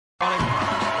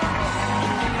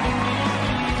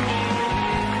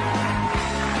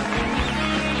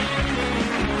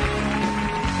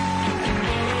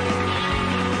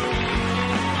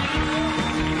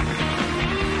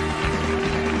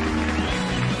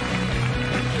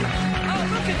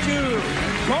you.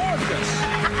 Gorgeous.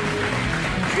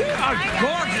 You are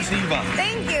gorgeous, Eva.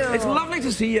 Thank you. It's lovely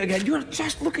to see you again. You're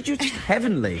just, look at you, just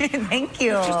heavenly. Thank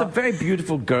you. You're just a very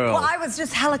beautiful girl. Well, I was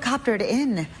just helicoptered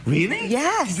in. Really?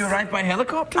 Yes. Did you arrive by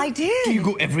helicopter? I did. Do you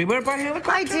go everywhere by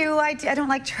helicopter? I do. I don't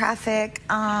like traffic.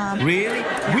 Really?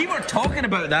 We were talking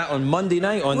about that on Monday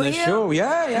night on this show.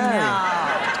 Yeah.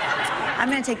 No. I'm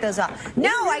going to take those off.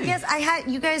 No, I guess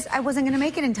I wasn't going to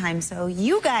make it in time, so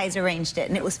you guys arranged it,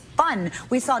 and it was fun.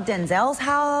 We saw Denzel's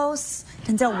house,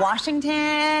 Denzel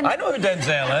Washington. I know who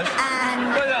Denzel is. And...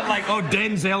 What is that, like,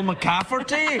 Denzel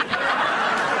McCafferty?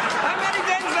 How many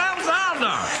Denzels are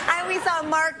there? And we saw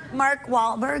Mark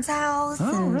Wahlberg's house,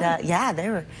 and right. yeah, they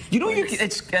were... You know,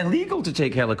 it's illegal to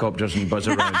take helicopters and buzz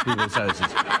around people's houses.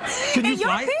 Can you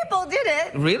fly? Your people did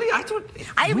it. Really?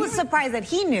 I was surprised that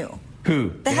he knew.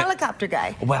 Who? The helicopter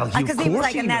guy. Well, because he was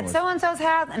like, and that's so-and-so's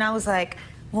house, and I was like,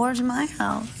 where's my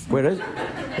house? Where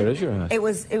is your house? It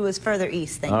was further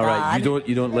east, thank God. All right,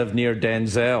 you don't live near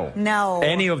Denzel. No.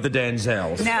 Any of the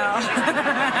Denzels. No.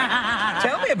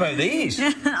 Tell me about these.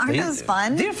 Aren't those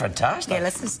fun? They're fantastic. Yeah,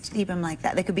 let's just keep them like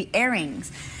that. They could be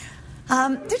earrings.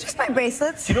 They're just my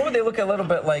bracelets. You know what they look a little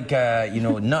bit like,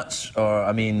 nuts, or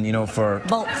for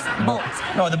bolts.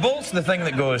 No, the bolt's the thing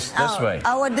that goes this way.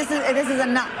 Oh, well, this is a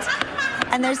nut,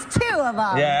 and there's two of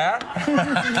them. Yeah.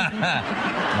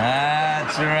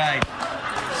 That's right.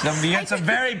 You got some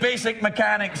very basic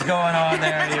mechanics going on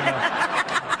there,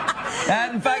 Eva.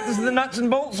 And in fact, this is the nuts and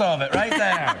bolts of it, right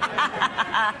there.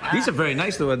 These are very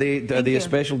nice, though. Are they a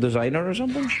special designer or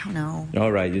something? I don't know.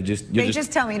 All right, they just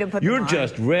tell me to put them on. You're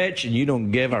just rich and you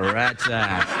don't give a rat's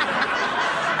ass.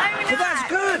 I'm not. But that's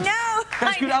good. No.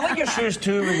 That's good. I like your shoes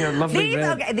too, with your lovely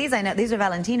red. Okay, these I know. These are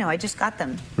Valentino. I just got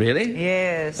them. Really?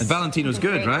 Yes. And Valentino's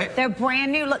good, right? They're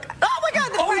brand new. Look. Oh my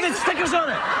God. The there's stickers on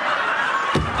it.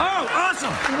 Oh,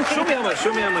 awesome. Show me how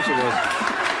much it was.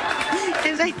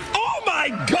 It's like, oh my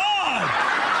God.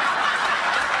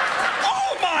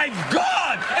 Oh my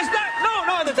God. Is that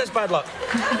that's bad luck.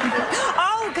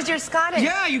 oh, because you're Scottish.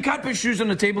 Yeah, you can't put shoes on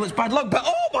the table. It's bad luck. But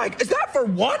oh my, is that for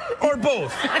one or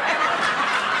both?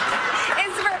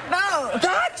 It's for both.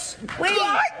 That's wait.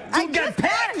 You get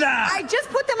paid that. I just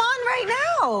put them on right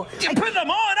now. You put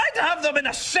them on. I'd have them in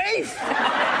a safe.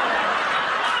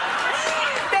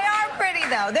 They are pretty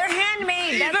though. They're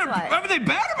handmade. That's why. They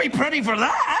better be pretty for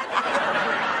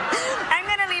that.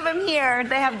 Them here.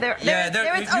 They have their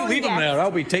you leave them there.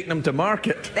 I'll be taking them to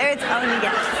market. They're its own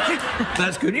guest.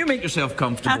 That's good. You make yourself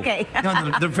comfortable. Okay.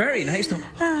 No, they're very nice. Though.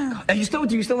 Oh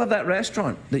do you still have that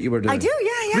restaurant that you were doing? I do.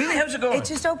 Yeah. Really? How's it going? It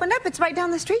just opened up. It's right down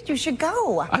the street. You should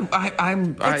go. It's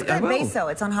good. Baso.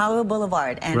 It's on Hollywood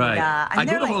Boulevard. And, right. I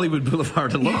go to Hollywood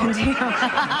Boulevard a lot.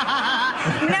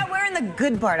 No, we're in the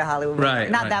good part of Hollywood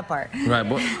Boulevard, not that part. Right.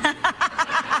 But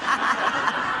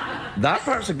that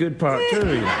part's a good part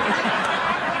too.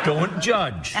 Don't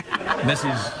judge,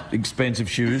 Mrs. Expensive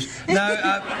Shoes.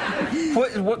 Now,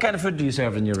 what kind of food do you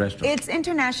serve in your restaurant? It's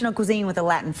international cuisine with a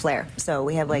Latin flair. So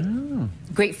we have like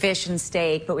great fish and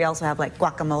steak, but we also have like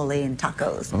guacamole and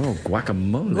tacos. Oh,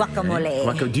 guacamole.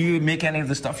 Guacamole. Do you make any of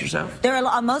the stuff yourself? There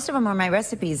are most of them are my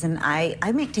recipes, and I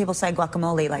make tableside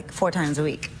guacamole like 4 times a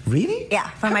week. Really? Yeah,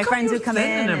 for my friends who come in.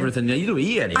 And everything. You don't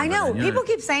eat anything. I know. People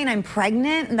keep saying I'm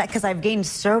pregnant because I've gained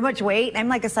so much weight. I'm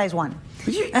like a size 1.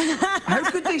 How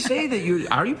could they say that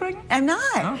are you pregnant? I'm not.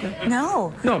 Oh, okay.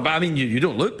 No. No, but I mean, you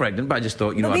don't look pregnant, but I just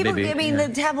thought, maybe... I mean, the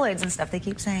tabloids and stuff, they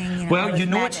keep saying, Well,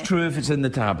 it's true if it's in the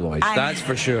tabloids. That's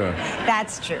for sure.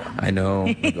 That's true. I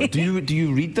know. Do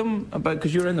you read them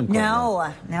because you're in them quite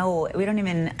well? No. I don't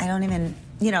even...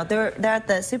 they're at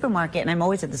the supermarket, and I'm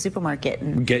always at the supermarket.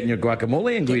 And getting your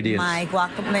guacamole ingredients.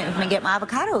 Get my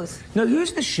avocados. Now,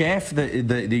 who's the chef that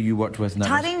you worked with now?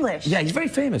 Todd English. Yeah, he's very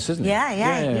famous, isn't he?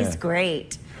 Yeah, he's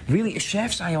great. Really,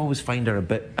 chefs I always find are a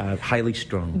bit highly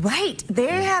strung. Right. They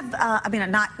have,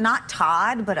 not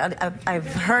Todd, but I've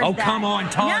heard that. Come on,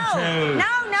 Todd too.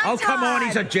 No, not Todd. Come on,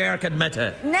 he's a jerk, admit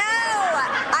it. No,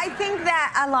 I think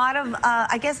that a lot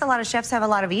of chefs have a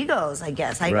lot of egos, I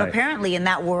guess. Apparently in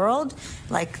that world,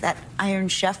 like that Iron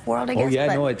Chef world, I guess. Oh,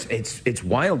 yeah, no, it's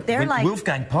wild.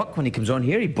 Wolfgang Puck, when he comes on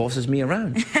here, he bosses me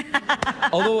around.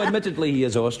 Although, admittedly, he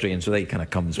is Austrian, so that kind of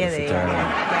comes with the territory.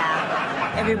 Yeah.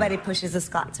 Everybody pushes the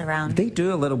Scots around. They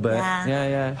do a little bit.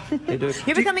 Yeah. They do.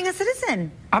 You're becoming a citizen.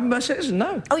 I'm a citizen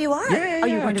now. Oh, you are? Yeah. Are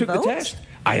you going to vote? I took the test.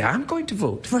 I am going to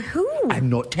vote. For who? I'm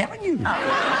not telling you.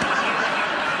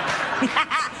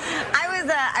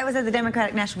 I was at the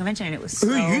Democratic National Convention, and it was so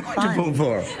Who are you going to vote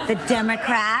for? The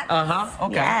Democrats.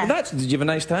 Okay. Yes. Well, did you have a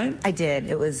nice time? I did.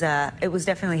 It was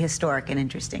definitely historic and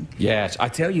interesting. Yes. I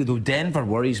tell you, though, Denver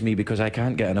worries me because I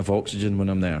can't get enough oxygen when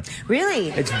I'm there. Really?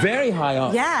 It's very high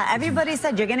up. Yeah, everybody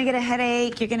said, you're going to get a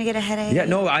headache, you're going to get a headache. Yeah,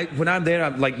 no, when I'm there,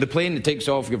 I'm like, the plane that takes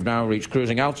off, you've now reached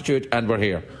cruising altitude, and we're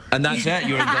here. And that's it,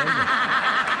 you're in Denver.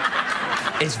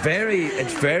 It's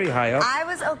very high up. I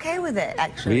was okay with it,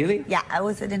 actually. Really? Yeah, I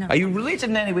was at Are you related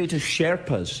in any way to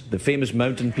Sherpas, the famous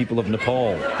mountain people of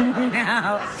Nepal?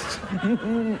 No.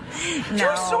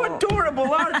 You're so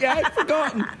adorable, aren't you? I'd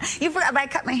forgotten. You forgot, but I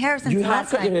cut my hair since You the have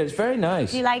last cut time. your hair. It's very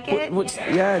nice. Do you like it?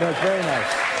 Yeah, that's very nice.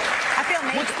 I feel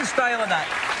amazing. What's the style of that?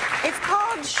 It's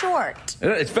called short.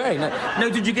 It's very nice. Now,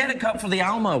 did you get it cut for the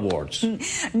Alma Awards?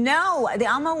 No, the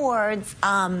Alma Awards,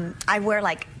 I wear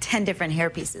like 10 different hair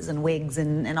pieces and wigs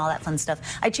and all that fun stuff.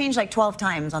 I changed like 12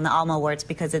 times on the Alma Awards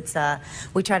because it's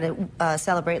we try to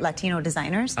celebrate Latino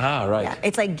designers. Ah, right. Yeah,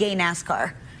 it's like gay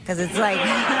NASCAR because it's like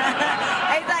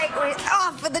it's like we're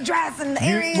off with the dress and the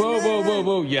earrings.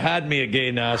 Whoa! You had me at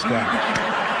gay NASCAR.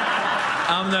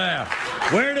 I'm there.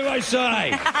 Where do I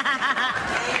sign?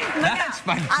 That's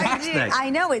fantastic. I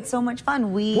know, it's so much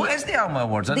fun. What is the Alma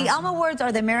Awards? The Alma Awards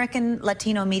are the American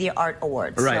Latino Media Art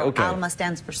Awards. Right, so okay. Alma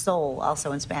stands for soul,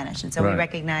 also in Spanish. And so we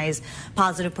recognize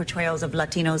positive portrayals of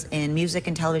Latinos in music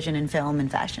and television and film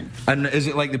and fashion. And is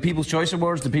it like the People's Choice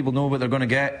Awards? Do people know what they're going to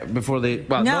get before they...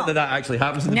 Well, No. not that actually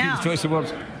happens in the People's Choice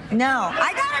Awards. No.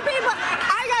 I got a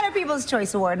People's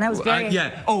Choice Award, and that was very...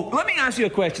 Yeah. Oh, let me ask you a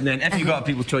question then, if you got a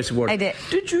People's Choice Award. I did.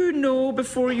 Did you know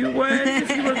before you went if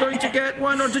you were going to get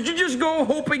one, or did you just go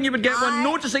hoping you would get one,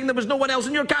 noticing there was no one else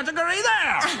in your category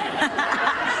there?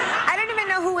 I didn't even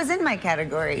know who was in my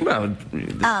category. Well,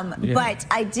 But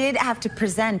I did have to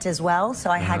present as well, so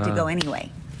I had to go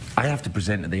anyway. I have to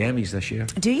present at the Emmys this year.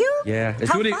 Do you? Yeah. It's,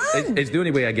 How the only, fun. it's the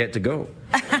only way I get to go.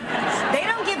 They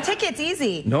don't give tickets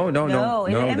easy. No. The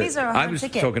Emmys are a hard I was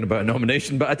ticket. talking about a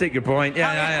nomination, but I take your point.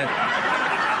 Yeah.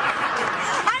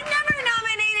 I'm never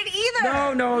nominated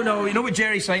either. No. You know what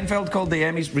Jerry Seinfeld called the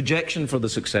Emmys? Rejection for the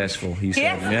successful, he said.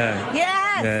 Yes. Yeah.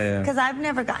 Yes. Because I've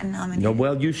never gotten nominated. No,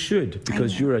 well, you should,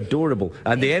 because you're adorable.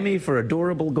 And the Emmy for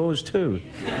adorable goes too. Me.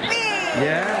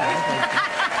 Yeah.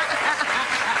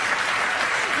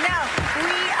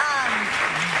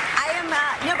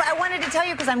 But I wanted to tell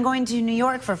you because I'm going to New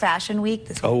York for Fashion Week.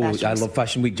 I love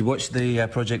Fashion Week. Do you watch the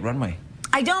Project Runway?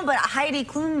 I don't, but Heidi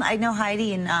Klum, I know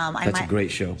Heidi, and That's a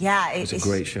great show. Yeah, it's a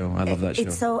great show. I love that show.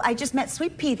 It's so. I just met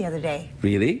Sweet Pea the other day.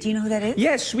 Really? Do you know who that is?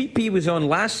 Yes, Sweet Pea was on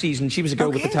last season. She was a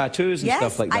girl with the tattoos and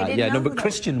stuff like that. I didn't know but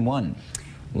Christian won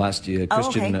last year.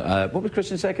 Christian, what was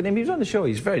Christian's second name? He was on the show.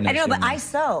 He's very nice. I know, but I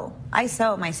sew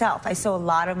myself. I sew a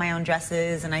lot of my own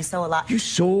dresses, and I sew a lot. You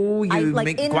sew, you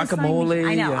make guacamole.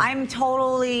 I know. I'm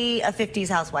totally a 50s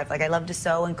housewife. Like, I love to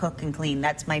sew and cook and clean.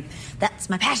 That's my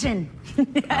passion.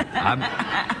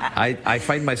 I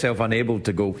find myself unable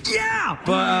to go, yeah,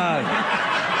 but,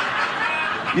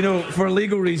 you know, for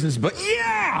legal reasons, but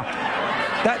yeah.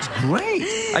 That's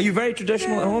great. Are you very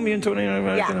traditional at home, you and Tony?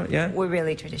 Yeah, we're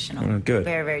really traditional. Oh, good.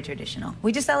 Very, very traditional.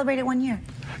 We just celebrated 1 year.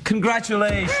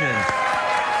 Congratulations.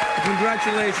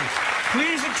 Congratulations.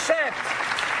 Please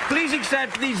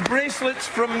accept these bracelets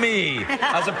from me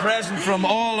as a present from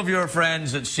all of your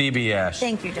friends at CBS.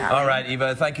 Thank you, darling. All right,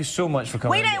 Eva, thank you so much for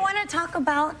coming. Wait, I want to talk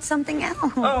about something else.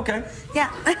 Oh, okay. Yeah.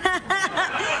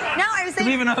 No, I was saying... Do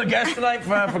we have another guest tonight?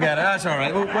 Forget it. That's all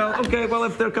right. Well, okay. Well,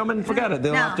 if they're coming, forget it.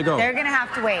 They'll have to go. They're going to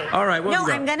have to wait. All right. No,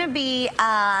 I'm going to be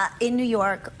in New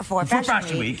York for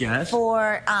Fashion Week. Yes.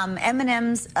 For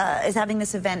Eminem's is having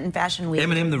this event in Fashion Week.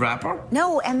 Eminem the rapper?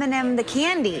 No, Eminem the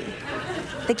candy.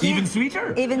 Even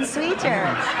sweeter? Even sweeter.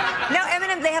 No,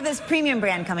 Eminem, they have this premium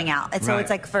brand coming out. And so it's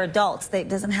like for adults. It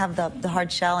doesn't have the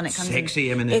hard shell, and it comes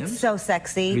Sexy in. M&Ms? It's so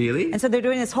sexy. Really? And so they're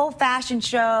doing this whole fashion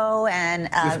show and...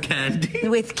 with candy?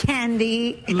 With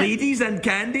candy. Ladies and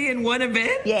candy in one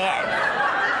event? Yes.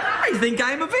 I think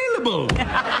I'm available.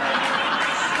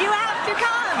 You have to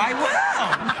come. I will.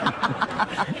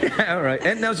 Yeah, all right.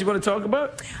 Anything else you want to talk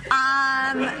about?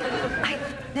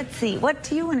 Let's see. What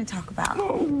do you want to talk about?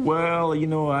 Oh, well, you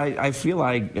know, I feel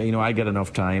like, you know, I get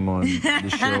enough time on the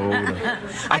show.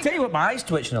 I tell you what, my eye's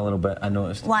twitching a little bit, I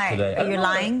noticed. Why? Today. Are you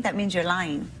lying? That means you're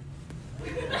lying.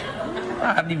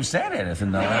 I haven't even said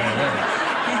anything, though.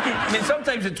 I mean,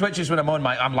 sometimes it twitches when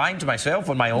I'm lying to myself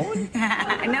on my own.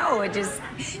 No, it just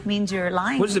means you're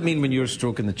lying. What does it mean when you're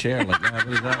stroking the chair like that? What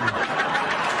does that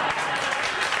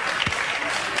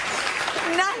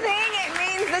mean? Nothing. It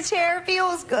means the chair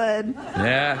feels good.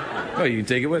 Yeah. Well, you can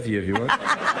take it with you if you want.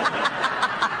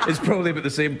 It's probably about the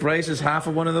same price as half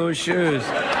of one of those shoes.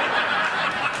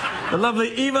 The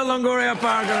lovely Eva Longoria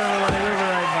Parker, everybody. We'll be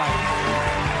right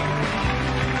back.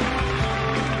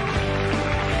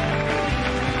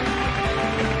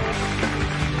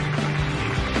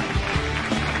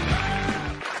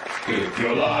 If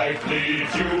your life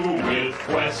leaves you with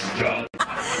questions.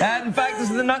 And in fact, this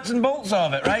is the nuts and bolts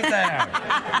of it, right there.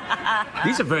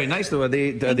 These are very nice, though. Are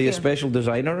they a special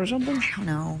designer or something? I don't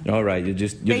know. All right, they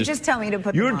just tell me to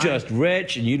put them You're on. just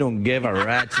rich and you don't give a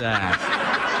rat's ass.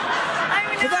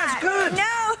 I'm But that's not. good.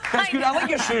 No. That's good. I like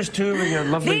your shoes too, with your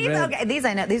lovely These, red. okay, these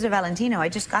I know. These are Valentino. I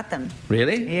just got them.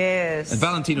 Really? Yes. And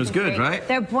Valentino's good, right?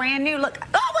 They're brand new. Look.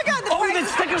 Oh my God. The Oh, price. the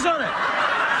stickers on it.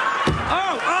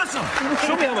 Oh, awesome.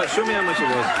 Show me how much. Show me how much it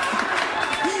was.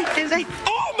 Is it?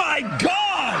 Oh my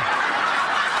God!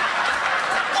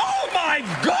 Oh my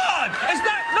God! Is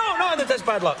that no? That's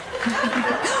bad luck.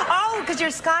 Oh, because you're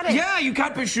Scottish. Yeah, you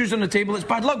can't put shoes on the table. It's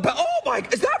bad luck. But oh my,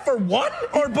 is that for one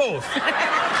or both?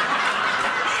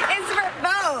 It's for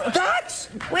both. That's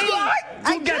Wait.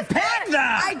 You get paid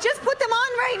that. I just put them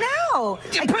on right now.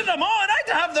 You put them on. I'd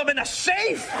have them in a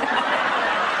safe.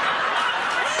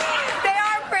 They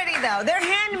are pretty though. They're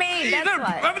handmade. That's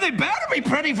why. They better be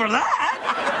pretty for that.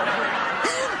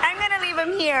 I'm gonna leave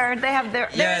them here. They have their.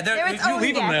 They're its you own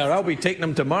leave them guest. there. I'll be taking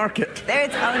them to market. They're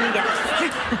its own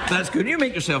guest. That's good. You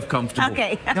make yourself comfortable.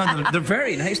 Okay. No, they're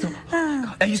very nice though.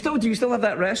 Do you still have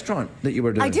that restaurant that you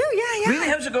were doing? I do. Yeah. Really?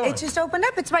 How's it going? It just opened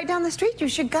up. It's right down the street. You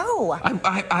should go. It's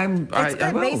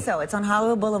Good Beso. It's on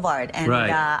Hollywood Boulevard. And, Right.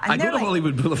 I'm I go there to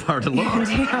Hollywood Boulevard a lot.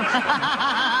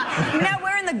 No,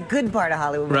 we're in the good part of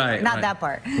Hollywood Boulevard, Right. not that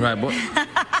part. Right. But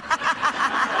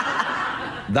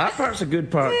that part's a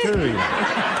good part too.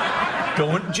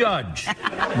 Don't judge,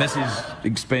 Mrs.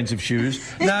 Expensive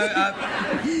Shoes. Now,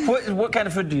 what kind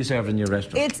of food do you serve in your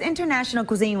restaurant? It's international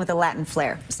cuisine with a Latin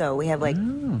flair. So we have like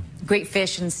great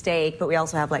fish and steak, but we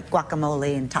also have like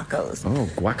guacamole and tacos. Oh,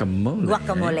 guacamole.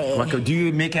 Guacamole. Do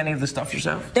you make any of the stuff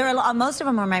yourself? There are most of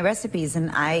them are my recipes,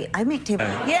 and I make table.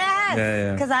 Yes,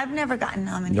 Yeah. because I've never gotten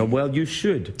nominated. No, well, you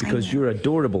should, because you're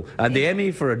adorable. And the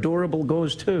Emmy for adorable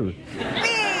goes too. Me.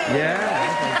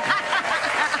 Yeah.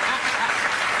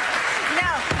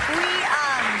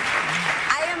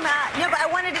 But I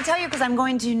wanted to tell you because I'm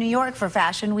going to New York for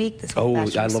Fashion Week. This Oh,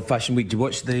 Fashion I Week. love Fashion Week. Do you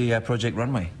watch the Project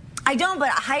Runway? I don't, but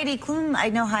Heidi Klum, I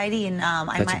know Heidi, and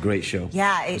That's a great show.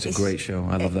 Yeah, it's a great show.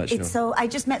 I love that show. So I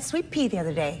just met Sweet Pea the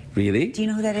other day. Really? Do you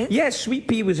know who that is? Yes, Sweet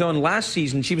Pea was on last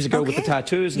season. She was a girl with the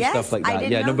tattoos and stuff like that. I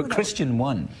didn't know but that. Christian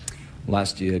won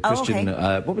last year. Oh, Christian,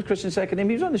 okay. what was Christian's second name?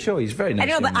 He was on the show. He's a very nice. I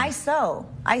know, but young man.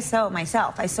 I sew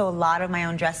myself. I sew a lot of my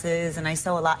own dresses, and I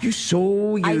sew a lot. You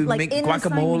sew, you make in the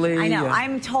sewing guacamole. machine. I know. yeah.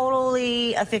 I'm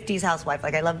totally a 50s housewife.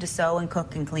 Like I love to sew and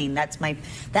cook and clean. That's my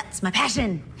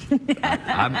passion.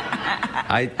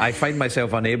 I find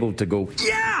myself unable to go,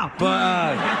 yeah,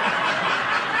 but,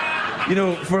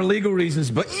 for legal reasons,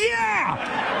 but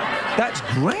yeah, that's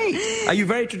great. Are you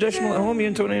very traditional at home, you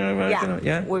and Tony?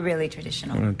 Yeah, we're really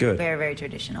traditional. Oh, good. Very, very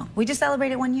traditional. We just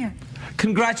celebrated 1 year.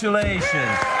 Congratulations.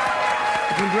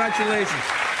 Congratulations.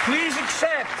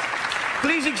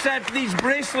 Please accept these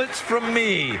bracelets from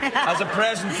me as a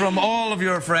present from all of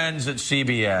your friends at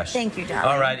CBS. Thank you, darling.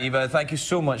 All right, Eva, thank you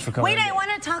so much for coming. Wait, I want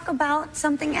to talk about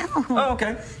something else. Oh,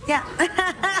 okay. Yeah.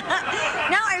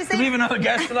 No, I was Do we saying... have another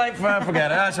guest tonight?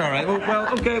 Forget it. That's all right.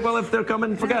 Well, okay. Well, if they're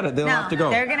coming, forget it. They'll have to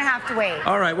go. They're going to have to wait.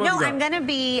 All right, what No, have you got? I'm going to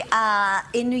be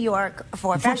in New York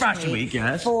for Fashion Week,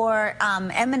 yes. For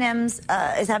Eminem's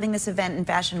is having this event in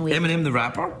Fashion Week. Eminem the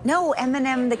rapper? No,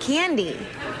 Eminem the candy.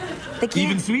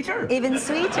 Even sweeter? Even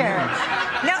sweeter.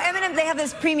 No, Eminem, they have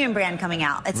this premium brand coming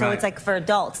out. And so Right. it's like for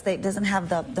adults. It doesn't have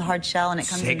the hard shell, and it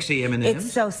comes Sexy in. M&Ms?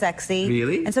 It's so sexy.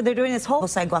 Really? And so they're doing this whole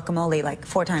side guacamole like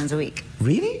 4 times a week.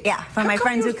 Really? Yeah, for my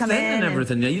friends who come thin in. and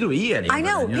everything. You don't eat anything. I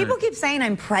know. People keep saying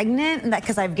I'm pregnant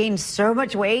because I've gained so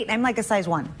much weight. I'm like a size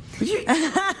 1.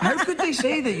 How could they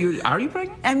say that you... Are you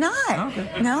pregnant? I'm not. Oh,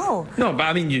 okay. No. No, but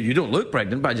I mean, you don't look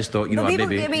pregnant, but I just thought, But people,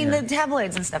 maybe... I mean, the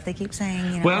tabloids and stuff, they keep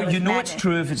saying, Well, it's it's madness.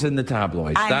 true if it's in the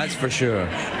tabloids. That's for sure.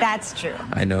 That's true.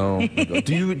 I know.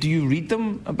 Do you read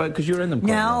them about, because you're in them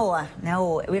quite a lot.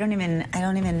 No, we don't even, I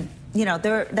don't even,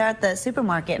 they're at the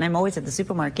supermarket, and I'm always at the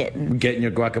supermarket. And Getting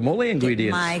your guacamole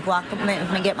ingredients. my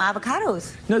guacamole, get my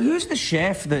avocados. Now, who's the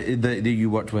chef that you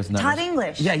worked with now? Todd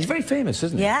English. Yeah, he's very famous,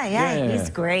 isn't he? Yeah, he's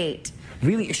great.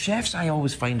 Really, chefs I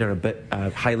always find are a bit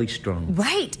highly strung.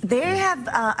 Right. They have,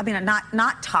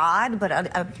 not Todd, but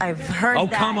I've heard Oh,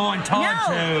 that. come on, Todd,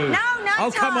 too. No, not Todd.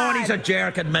 Oh, come on, he's a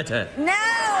jerk, admit it. No,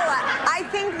 I I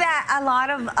think that a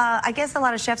lot of, I guess a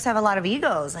lot of chefs have a lot of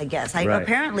egos, I guess. Right.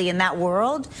 Apparently in that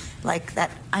world, like that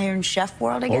Iron Chef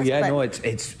world, I guess. Oh, yeah, but no,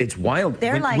 it's wild.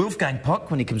 They're like... Wolfgang Puck,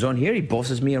 when he comes on here, he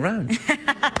bosses me around.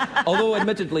 Although,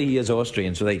 admittedly, he is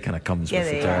Austrian, so that kind of comes with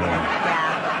the term.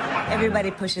 Yeah.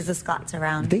 Everybody pushes the Scots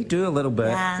around. They do a little bit.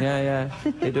 Yeah.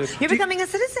 They do. You're becoming a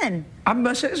citizen. I'm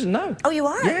a citizen now. Oh, you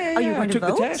are? Yeah. Are you going to vote? I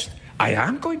took the test. I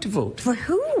am going to vote. For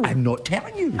who? I'm not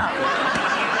telling you.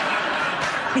 Oh.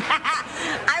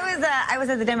 I was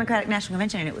at the Democratic National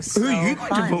Convention and it was so Who are you going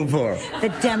fun. to vote for? The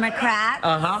Democrats.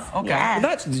 Okay. Yeah.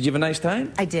 Well, did you have a nice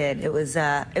time? I did. It was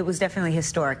definitely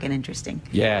historic and interesting.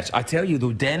 Yes. I tell you,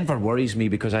 though, Denver worries me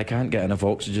because I can't get enough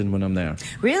oxygen when I'm there.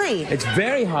 Really? It's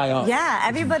very high up. Yeah.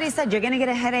 Everybody said you're going to get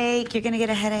a headache. You're going to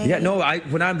get a headache. Yeah. No.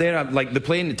 When I'm there, I'm like the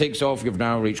plane that takes off. You've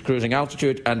now reached cruising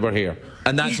altitude, and we're here.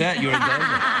 And that's it. You're in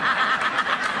Denver.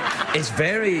 It's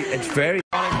very.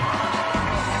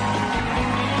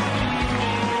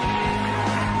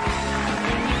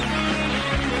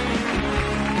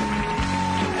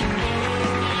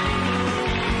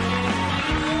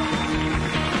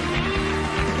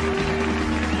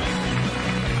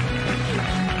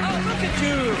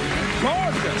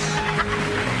 Gorgeous.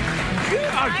 You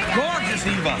are gorgeous,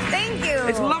 Eva. Thank you.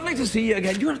 It's lovely to see you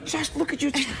again. You are just, look at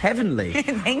you, just heavenly.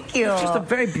 Thank you. Just a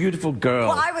very beautiful girl.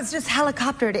 Well, I was just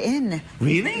helicoptered in.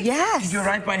 Really? Yes. Did you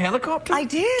arrive by helicopter? I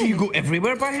did. Do you go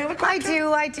everywhere by helicopter? I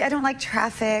do. I don't like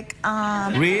traffic.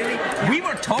 Really? We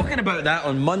were talking about that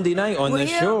on Monday night on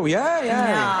this show. Yeah.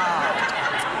 No.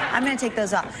 I'm going to take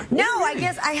those off. No, I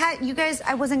guess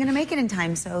I wasn't going to make it in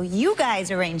time, so you guys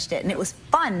arranged it, and it was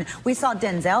fun. We saw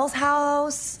Denzel's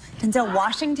house, Denzel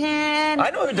Washington. I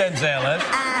know who Denzel is.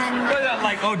 And... What is that,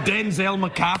 like, Denzel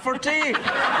McCafferty?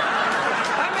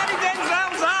 How many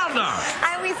Denzels are there?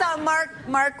 And we saw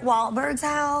Mark Wahlberg's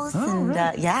house, and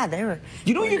really? yeah, they were...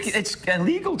 You know, it's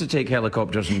illegal to take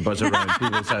helicopters and buzz around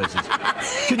people's houses.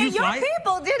 Can you Your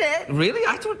people did it. Really?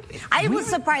 I was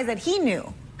surprised that he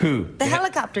knew. Who? The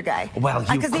helicopter guy. Well,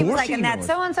 because he was like, and that's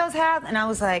so-and-so's house, and I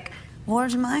was like,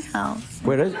 where's my house?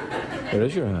 Where is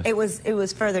your house? It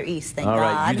was further east, thank God. All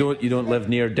right, God. you don't live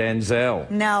near Denzel.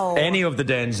 No. Any of the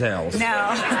Denzels.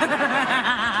 No.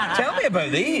 Tell me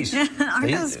about these. Aren't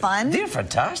those fun? They're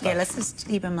fantastic. Yeah, let's just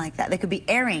keep them like that. They could be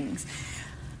earrings.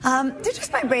 They're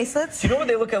just my bracelets. Do you know what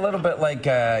they look a little bit like?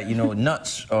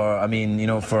 Nuts, or I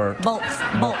mean, for bolts.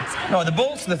 No, the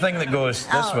bolt's the thing that goes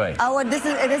this way. Oh, well, this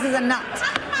is a nut,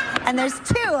 and there's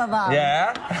two of them.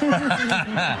 Yeah.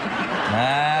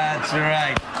 That's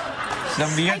right.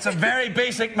 You had some very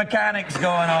basic mechanics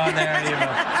going on there,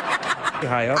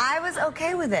 High up. I was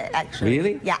okay with it, actually.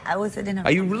 Really? Yeah, I was in a...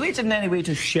 Are you related in any way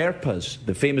to Sherpas,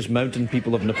 the famous mountain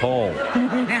people of Nepal?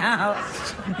 No.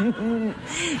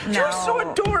 You're so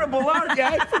adorable, aren't you?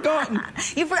 I'd forgotten.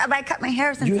 You forgot, but I cut my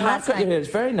hair since you last have cut night. your hair. It's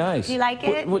very nice. Do you like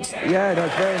it? Yeah, no,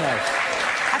 it's very nice.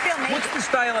 I feel amazing. What's the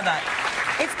style of that?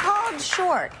 It's called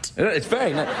short. It's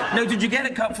very nice. Now, did you get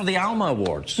it cut for the Alma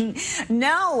Awards?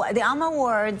 No, the Alma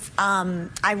Awards,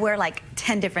 I wear like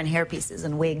 10 different hair pieces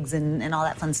and wigs and all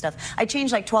that fun stuff. I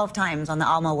changed like 12 times on the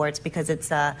Alma Awards because it's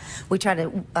we try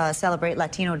to celebrate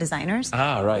Latino designers.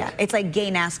 Ah, right. Yeah, it's like gay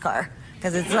NASCAR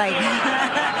because it's like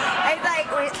it's like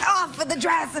we're off with the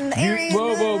dress and the earrings.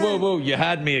 Whoa! You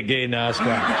had me at gay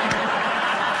NASCAR.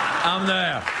 I'm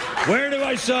there. Where do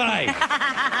I sign?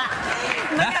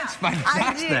 That's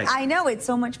fantastic. I know, it's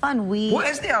so much fun. What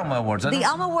is the Alma Awards? The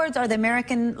Alma Awards are the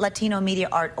American Latino Media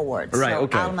Art Awards. Right, so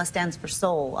okay. Alma stands for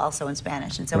soul, also in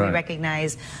Spanish. And so we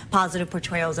recognize positive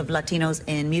portrayals of Latinos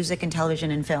in music and television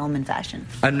and film and fashion.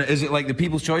 And is it like the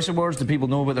People's Choice Awards? Do people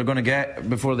know what they're going to get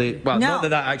before they... Well, not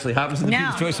that actually happens in the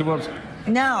People's Choice Awards.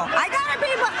 No. I got a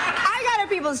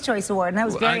People's Choice Award, and that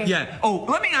was very... yeah. Oh,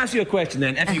 let me ask you a question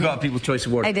then. If you got a People's Choice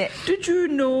Award... I did. Did you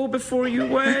know before you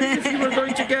went if you were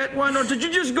going to get one? Or did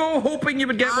you just go hoping you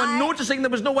would get one, noticing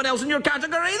there was no one else in your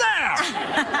category there?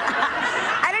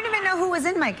 I don't even know who was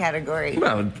in my category.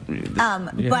 Well...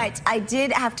 But I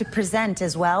did have to present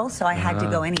as well, so I had to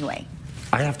go anyway.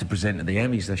 I have to present at the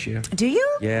Emmys this year. Do you?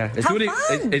 Yeah. How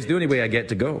fun. It's the only way I get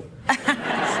to go.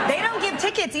 They don't give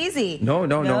tickets easy. No.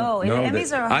 The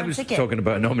Emmys are a hard ticket. I was talking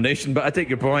about a nomination, but I take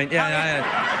your point. Yeah.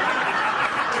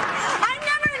 I'm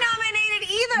never nominated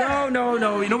either.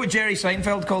 No. You know what Jerry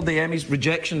Seinfeld called the Emmys?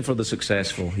 Rejection for the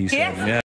successful, he said. Yes. Yeah.